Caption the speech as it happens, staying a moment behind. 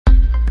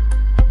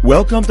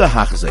Welcome to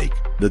Hachzik,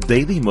 the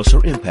Daily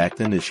Musar Impact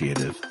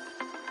Initiative.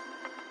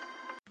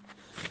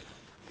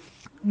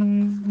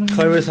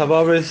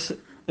 Habitachon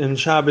in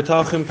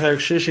Habitachon, Perek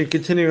Shishi,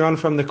 continuing on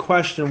from the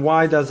question,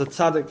 why does a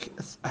tzaddik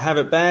have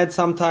it bad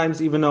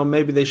sometimes, even though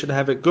maybe they should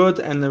have it good,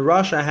 and the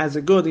Rasha has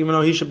it good, even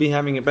though he should be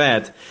having it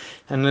bad?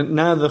 And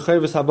now the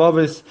Chovos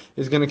HaLevavos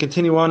is going to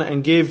continue on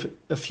and give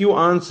a few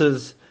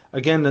answers.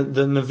 Again,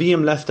 the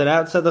Nevi'im left it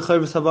out, said the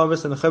Chovos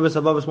HaLevavos, and the Chovos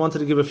HaLevavos wanted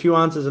to give a few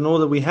answers. In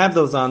order we have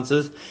those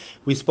answers,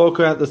 we spoke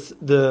about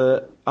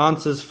the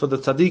answers for the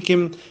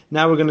tzaddikim.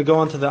 Now we're going to go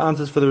on to the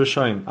answers for the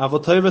Rishonim.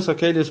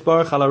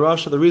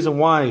 The reason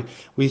why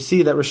we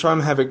see that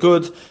Rishonim have it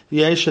good,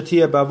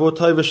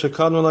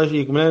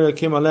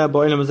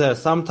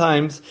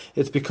 sometimes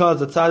it's because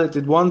the tzaddik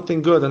did one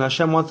thing good, and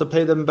Hashem wants to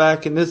pay them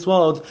back in this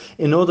world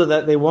in order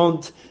that they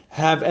won't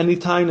have any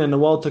time in the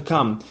world to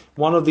come.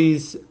 One of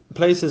these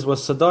places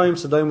was Sodom.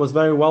 Sodom was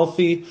very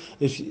wealthy,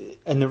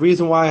 and the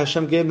reason why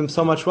Hashem gave them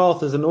so much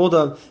wealth is in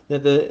order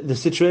that the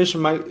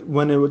situation might,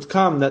 when it would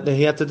come, that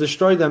he had to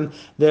destroy them,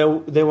 they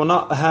will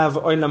not have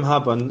Olam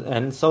Haba,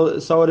 and so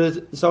it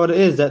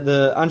is that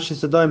the Anshei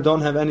Sodom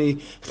don't have any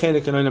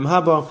chelik in Olam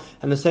Haba,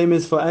 and the same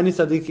is for any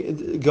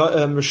tzaddik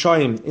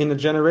Rishonim in the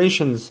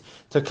generations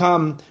to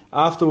come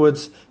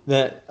afterwards.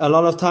 That a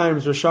lot of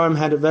times Rishonim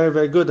had it very,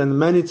 very good, and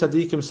many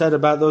tzaddikim said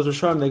about those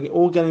Rishonim, they're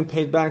all getting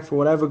paid back for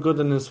whatever good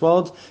in this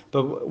world,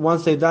 but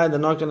once they die, they're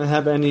not going to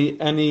have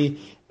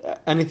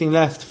anything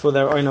left for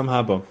their Olam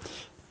Haba.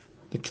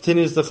 It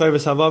continues the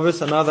Chovos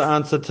HaLevavos, another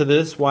answer to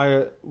this,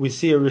 why we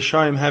see a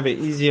Rishonim have it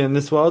easier in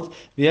this world.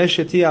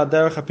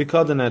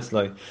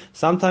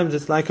 Sometimes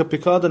it's like a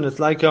pikadon, it's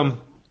like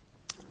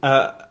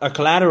a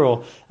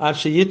collateral.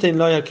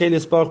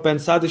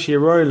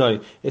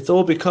 It's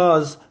all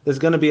because there's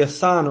going to be a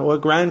son or a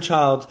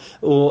grandchild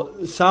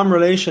or some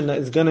relation that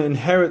is going to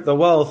inherit the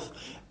wealth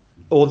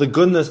or the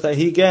goodness that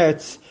he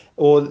gets,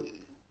 or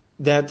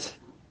that's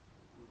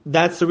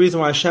the reason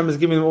why Hashem is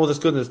giving him all this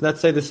goodness. Let's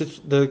say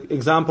the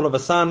example of a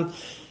son,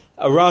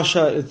 a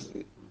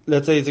Rasha,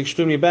 let's say he's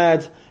extremely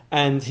bad,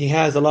 and he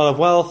has a lot of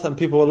wealth, and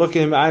people will look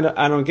at him, I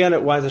don't get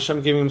it, why is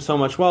Hashem giving him so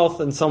much wealth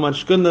and so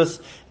much goodness?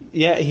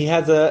 Yeah, he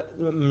has a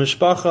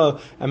mishpacha,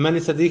 and many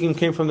tzaddikim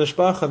came from the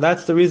mishpacha.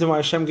 That's the reason why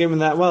Hashem gave him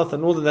that wealth,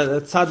 in order that a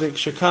tzaddik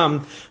should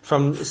come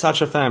from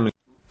such a family.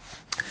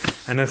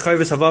 And then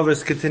Chovos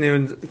HaLevavos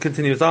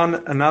continues on.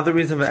 Another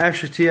reason for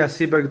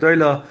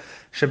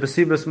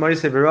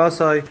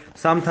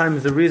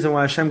sometimes the reason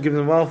why Hashem gives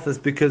him wealth is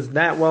because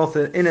that wealth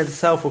in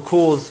itself will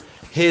cause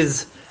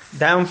his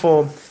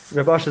downfall.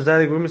 Rabbi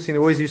Shazalik Rubenstein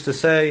always used to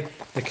say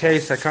the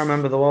case, I can't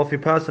remember the wealthy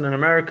person in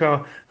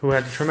America who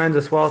had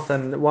tremendous wealth,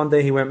 and one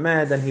day he went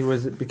mad and he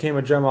became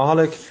a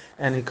germaholic,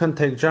 and he couldn't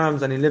take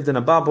germs, and he lived in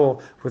a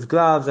bubble with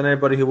gloves, and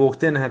everybody who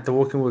walked in had to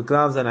walk in with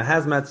gloves and a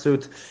hazmat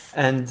suit,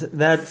 and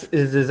that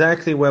is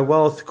exactly where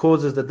wealth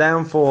causes the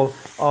downfall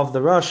of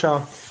the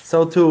Rasha.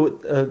 So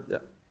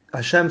too,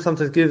 Hashem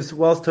sometimes gives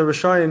wealth to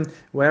Rishonim,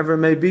 wherever it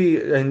may be,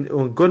 and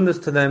goodness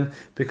to them,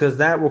 because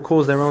that will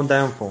cause their own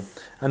downfall.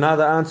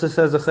 Another answer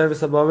says the Chovos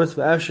HaLevavos,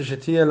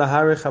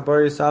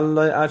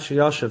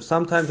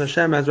 sometimes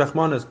Hashem has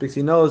Rachmanos because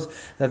He knows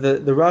that the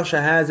Rasha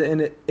has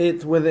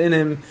it within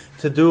him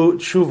to do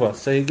tshuva.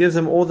 So He gives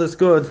him all this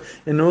good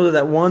in order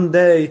that one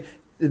day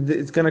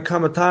it's going to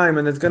come a time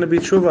and it's going to be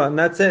tshuva, and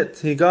that's it.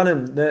 He got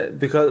him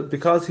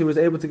because he was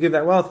able to give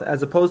that wealth,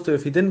 as opposed to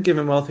if he didn't give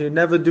him wealth, he would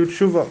never do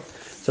tshuva.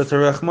 So it's a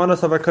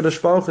rachmanos of HaKadosh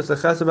Baruch Hu, it's a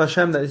chesed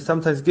Hashem that He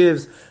sometimes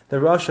gives the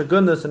Rasha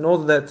goodness in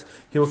order that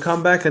he will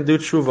come back and do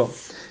tshuva.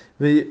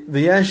 And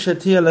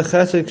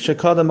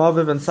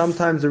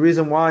sometimes the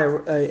reason why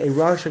a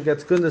Rasha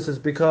gets goodness is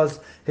because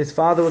his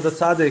father was a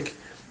tzaddik.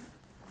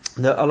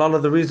 A lot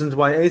of the reasons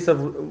why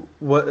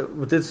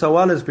Esav did so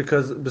well is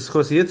because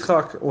b'schus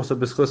Yitzchak, also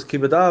b'schus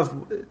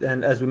Kibadav,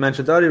 and as we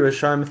mentioned earlier,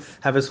 Rishonim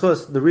have his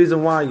chus. The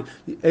reason why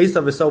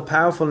Esav is so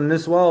powerful in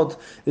this world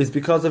is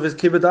because of his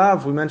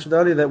Kibadav. We mentioned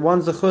earlier that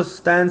one zechus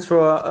stands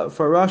for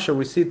Rasha.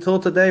 We see till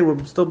today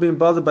we're still being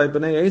bothered by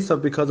Bnei Esav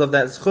because of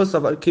that chus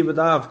of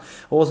Kibadav.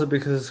 Also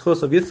because the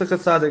chus of Yitzchak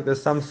tzaddik,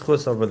 there's some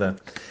chus over there.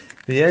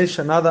 V'yesh,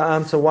 another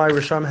answer why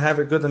Rishonim have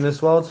it good in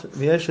this world.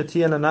 V'yesh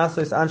etiyan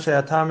anasos anshe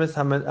hatamis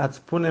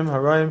hatzpunim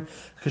haroim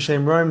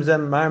k'shem roim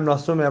zem ma'im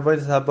lasum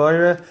me'avodas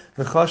habayre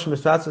v'chosh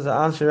mispatzos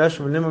anshe resh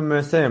v'limum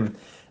me'asem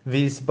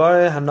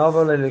v'yisbare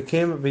hanovel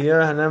elikim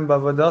v'yer hanem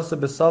b'avodas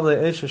b'sav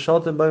le'esh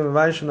sholtem b'im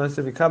v'vayish noise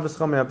v'kabes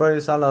chom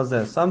me'abayre sal al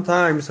zeh.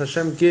 Sometimes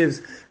Hashem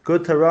gives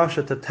good to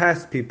Rasha to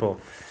test people.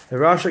 The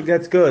Rasha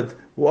gets good.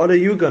 What are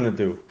you going to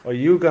do? Are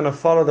you going to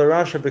follow the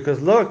Rasha because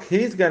look,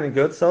 he's getting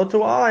good, so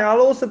do I. I'll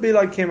also be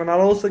like him and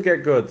I'll also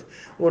get good.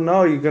 Well,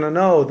 no, you're going to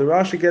know the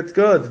Rasha gets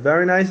good.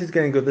 Very nice, he's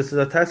getting good. This is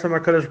a test from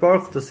HaKadosh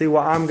Baruch Hu to see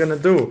what I'm going to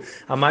do.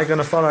 Am I going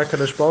to follow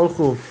HaKadosh Baruch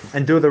Hu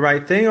and do the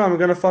right thing, or am I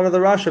going to follow the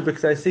Rasha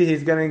because I see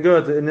he's getting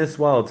good in this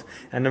world?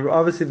 And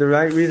obviously the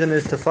right reason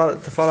is to follow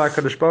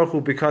HaKadosh Baruch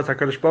Hu, because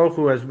HaKadosh Baruch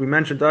Hu, as we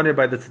mentioned earlier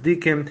by the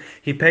tzaddikim,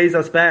 He pays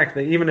us back.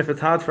 That even if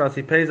it's hard for us,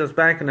 He pays us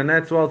back in the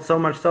next world, so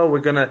much so we're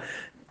going to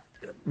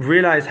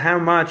realize how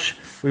much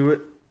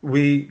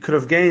we could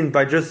have gained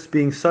by just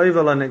being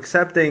civil and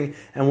accepting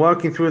and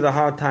working through the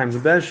hard times.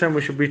 Be'ez Hashem,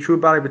 we should be true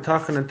Bali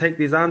B'tachon and take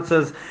these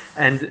answers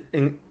and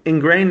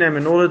ingrain them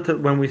in order to,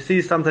 when we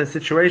see sometimes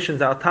situations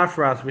that are tough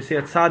for us, we see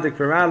a tzaddik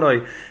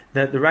v'raloi,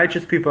 that the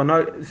righteous people are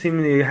not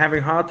seemingly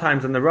having hard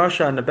times, and the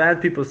Rasha and the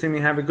bad people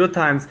seemingly having good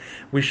times,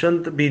 we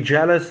shouldn't be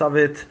jealous of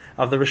it,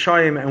 of the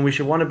Rishayim, and we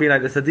should want to be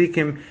like the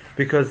Tzaddikim,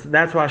 because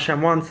that's what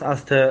Hashem wants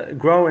us to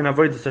grow in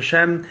Avodas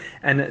Hashem,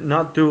 and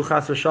not do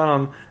Chas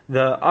v'Shalom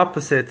the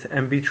opposite,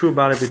 and be true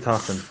Bali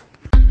B'tachon.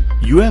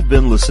 You have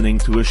been listening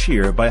to a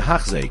shiur by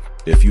Hachzeik.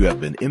 If you have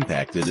been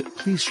impacted,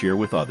 please share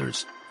with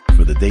others.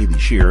 For the daily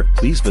shiur,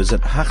 please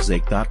visit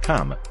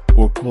Hachzeik.com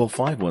or call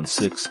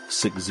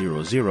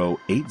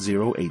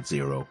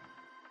 516-600-8080.